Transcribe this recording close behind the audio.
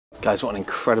Guys, what an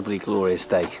incredibly glorious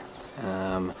day.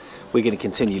 We're going to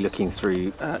continue looking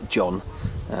through John,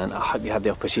 and I hope you had the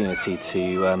opportunity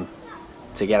to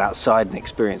get outside and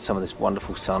experience some of this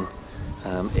wonderful sun.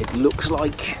 It looks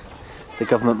like the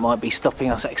government might be stopping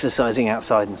us exercising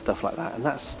outside and stuff like that, and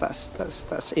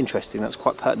that's interesting. That's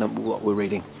quite pertinent with what we're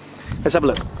reading. Let's have a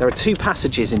look. There are two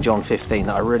passages in John 15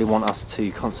 that I really want us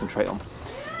to concentrate on,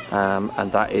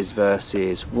 and that is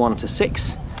verses 1 to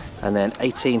 6 and then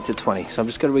 18 to 20. So I'm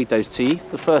just going to read those to you.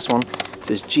 The first one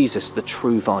says, Jesus, the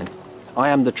true vine. I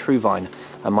am the true vine,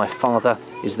 and my Father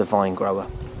is the vine grower.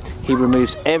 He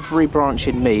removes every branch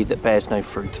in me that bears no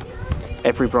fruit.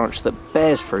 Every branch that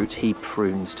bears fruit, he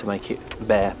prunes to make it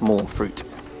bear more fruit.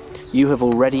 You have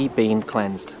already been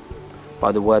cleansed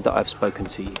by the word that I've spoken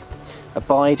to you.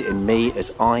 Abide in me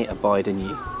as I abide in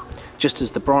you. Just as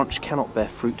the branch cannot bear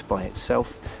fruit by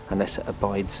itself unless it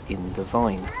abides in the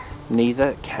vine,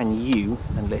 neither can you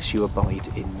unless you abide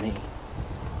in me.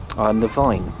 I am the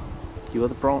vine, you are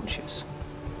the branches.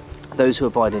 Those who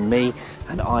abide in me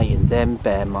and I in them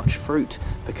bear much fruit,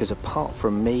 because apart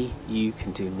from me you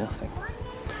can do nothing.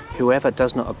 Whoever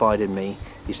does not abide in me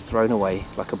is thrown away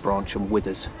like a branch and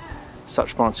withers.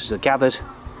 Such branches are gathered,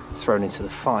 thrown into the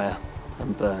fire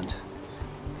and burned.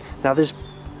 Now there's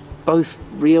both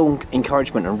real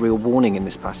encouragement and real warning in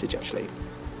this passage actually.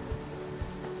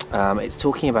 It's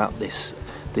talking about this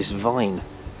vine.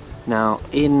 Now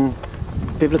in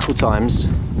biblical times,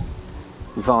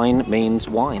 vine means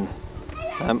wine.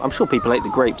 I'm sure people ate the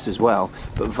grapes as well,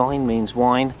 but vine means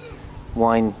wine,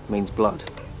 wine means blood.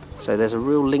 So there's a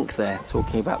real link there,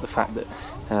 talking about the fact that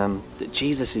that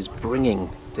Jesus is bringing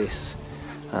this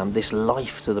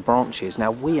life to the branches.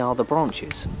 Now we are the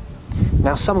branches.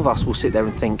 Now some of us will sit there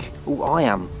and think, oh, I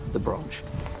am the branch.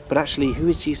 But actually, who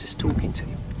is Jesus talking to?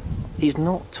 He's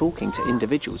not talking to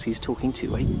individuals, he's talking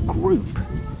to a group.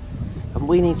 And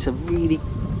we need to really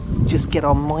just get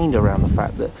our mind around the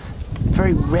fact that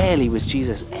very rarely was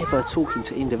Jesus ever talking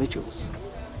to individuals.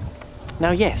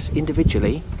 Now yes,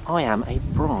 individually, I am a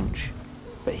branch.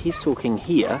 But he's talking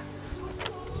here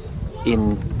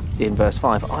in verse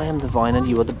 5, I am the vine and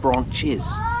you are the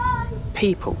branches.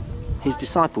 People, his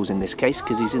disciples in this case,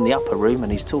 because he's in the upper room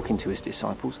and he's talking to his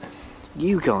disciples.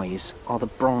 You guys are the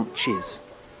branches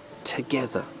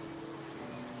together,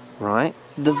 right?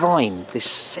 The vine, this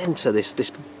centre, this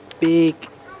big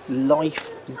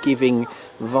life-giving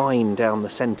vine down the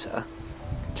centre,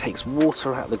 takes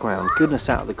water out of the ground, goodness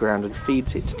out of the ground, and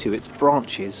feeds it to its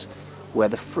branches where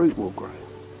the fruit will grow.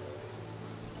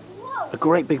 A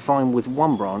great big vine with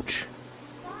one branch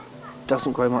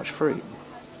doesn't grow much fruit.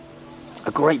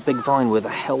 A great big vine with a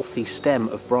healthy stem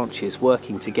of branches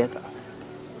working together,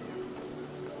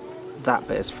 that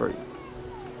bears fruit.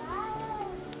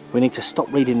 We need to stop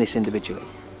reading this individually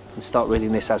and start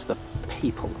reading this as the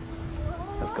people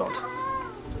of God.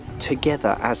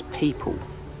 Together as people,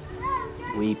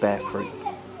 we bear fruit.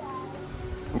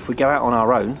 If we go out on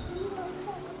our own,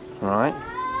 alright,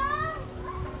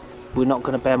 we're not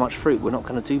going to bear much fruit, we're not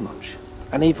going to do much.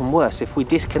 And even worse, if we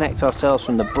disconnect ourselves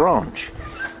from the branch,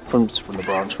 from the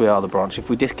branch, we are the branch, if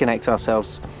we disconnect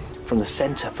ourselves from the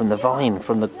centre, from the vine,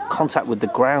 from the contact with the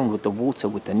ground, with the water,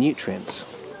 with the nutrients,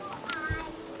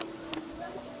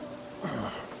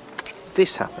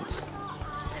 this happens.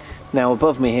 Now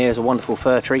above me here is a wonderful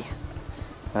fir tree,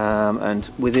 and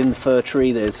within the fir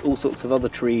tree there's all sorts of other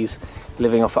trees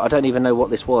living off it. I don't even know what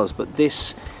this was, but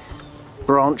this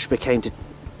branch became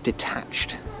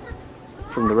detached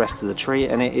from the rest of the tree,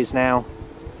 and it is now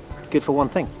good for one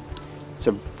thing. It's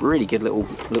a really good little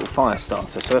fire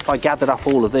starter. So if I gathered up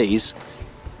all of these,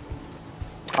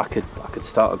 I could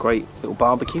start a great little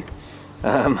barbecue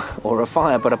or a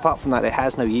fire, but apart from that it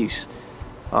has no use.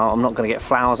 I'm not going to get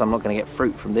flowers, I'm not going to get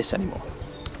fruit from this anymore.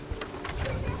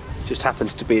 It just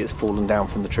happens to be it's fallen down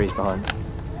from the trees behind me.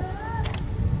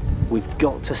 We've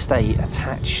got to stay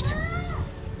attached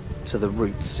to the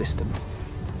root system.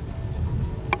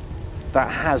 That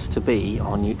has to be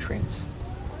our nutrients.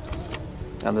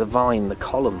 And the vine, the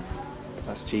column,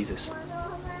 that's Jesus.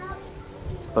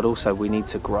 But also we need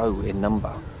to grow in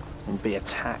number and be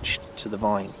attached to the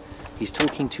vine. He's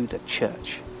talking to the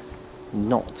church,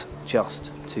 not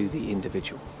just to the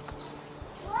individual.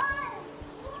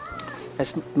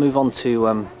 Let's move on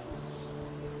to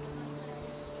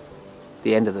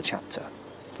the end of the chapter,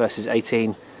 verses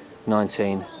 18,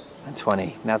 19 and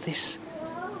 20. Now this,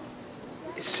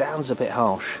 it sounds a bit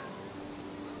harsh,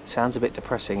 it sounds a bit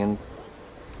depressing, and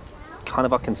kind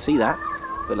of I can see that,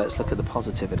 but let's look at the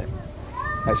positive in it.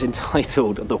 It's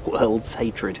entitled The World's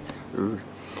Hatred.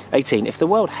 18. If the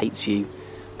world hates you,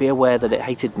 be aware that it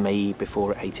hated me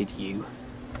before it hated you.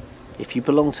 If you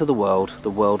belong to the world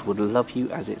would love you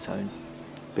as its own,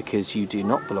 because you do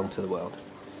not belong to the world.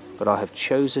 But I have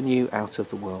chosen you out of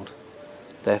the world,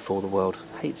 therefore the world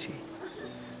hates you.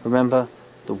 Remember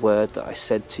the word that I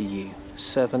said to you,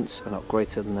 servants are not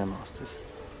greater than their masters.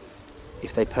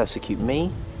 If they persecute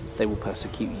me, they will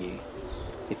persecute you.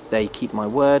 If they keep my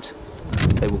word,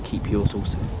 they will keep yours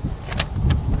also.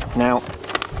 Now,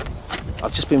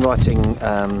 I've just been writing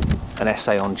an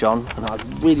essay on John, and I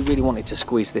really wanted to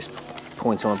squeeze this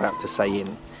point I'm about to say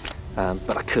in,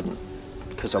 but I couldn't,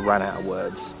 because I ran out of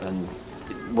words and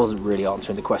it wasn't really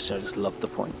answering the question. I just loved the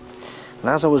point. And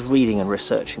as I was reading and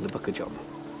researching the book of John,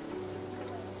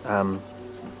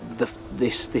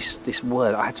 this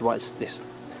word, I had to write this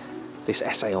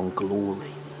essay on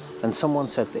glory. And someone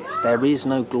said this: there is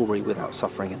no glory without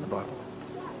suffering in the Bible.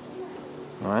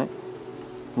 Alright?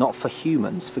 Not for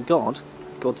humans, for God.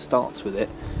 God starts with it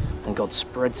and God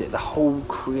spreads it. The whole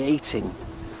creating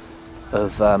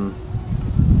of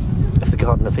the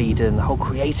Garden of Eden, the whole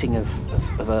creating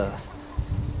of earth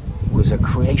was a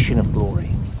creation of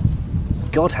glory.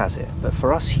 God has it, but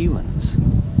for us humans,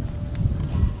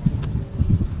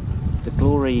 the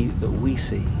glory that we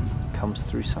see comes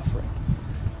through suffering.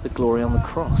 The glory on the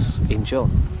cross in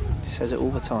John, he says it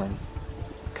all the time,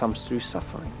 comes through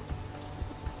suffering.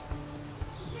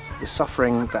 The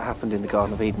suffering that happened in the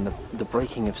Garden of Eden, the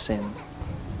breaking of sin,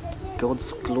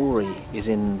 God's glory is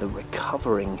in the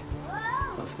recovering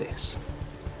of this.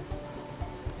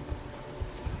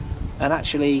 And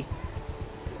actually,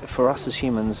 for us as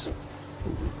humans,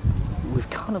 we've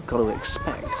kind of got to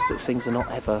expect that things are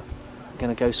not ever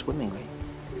going to go swimmingly.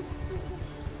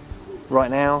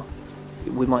 Right now,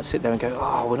 we might sit there and go,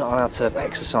 oh, we're not allowed to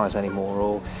exercise anymore,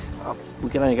 or oh, we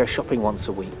can only go shopping once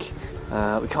a week.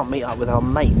 We can't meet up with our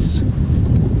mates.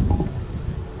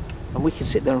 And we can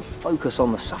sit there and focus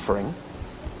on the suffering,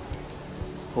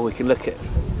 or we can look at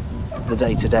the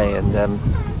day-to-day, and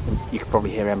you can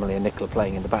probably hear Emily and Nicola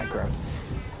playing in the background.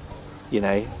 You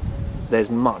know, there's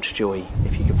much joy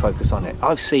if you can focus on it.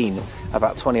 I've seen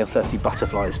about 20 or 30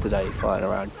 butterflies today flying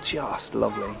around, just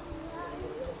lovely.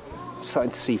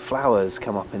 Starting to see flowers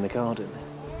come up in the garden.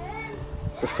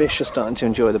 The fish are starting to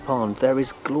enjoy the pond. There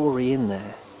is glory in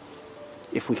there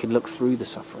if we can look through the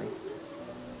suffering.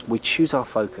 We choose our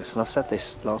focus, and I've said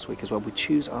this last week as well, we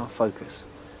choose our focus.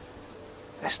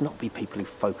 Let's not be people who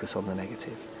focus on the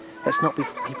negative. Let's not be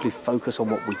people who focus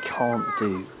on what we can't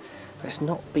do. Let's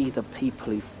not be the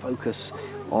people who focus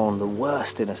on the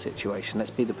worst in a situation.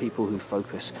 Let's be the people who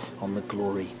focus on the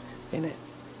glory in it.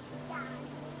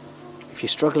 If you're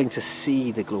struggling to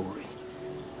see the glory,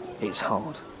 it's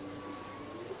hard,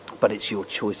 but it's your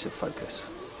choice of focus.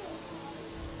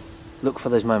 Look for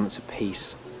those moments of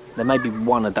peace. There may be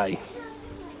one a day,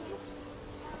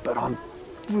 but I'm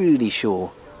really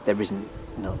sure there isn't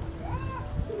none.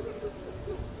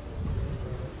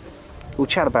 We'll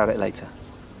chat about it later,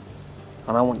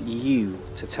 and I want you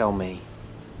to tell me,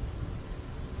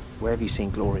 where have you seen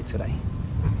glory today?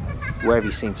 Where have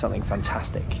you seen something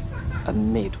fantastic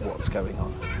amid what's going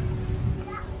on?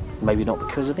 Maybe not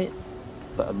because of it,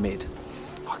 but amid.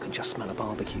 I can just smell a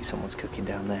barbecue someone's cooking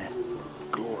down there.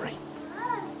 Glory.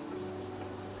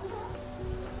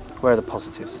 Where are the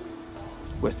positives?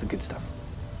 Where's the good stuff?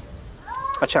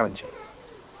 I challenge you.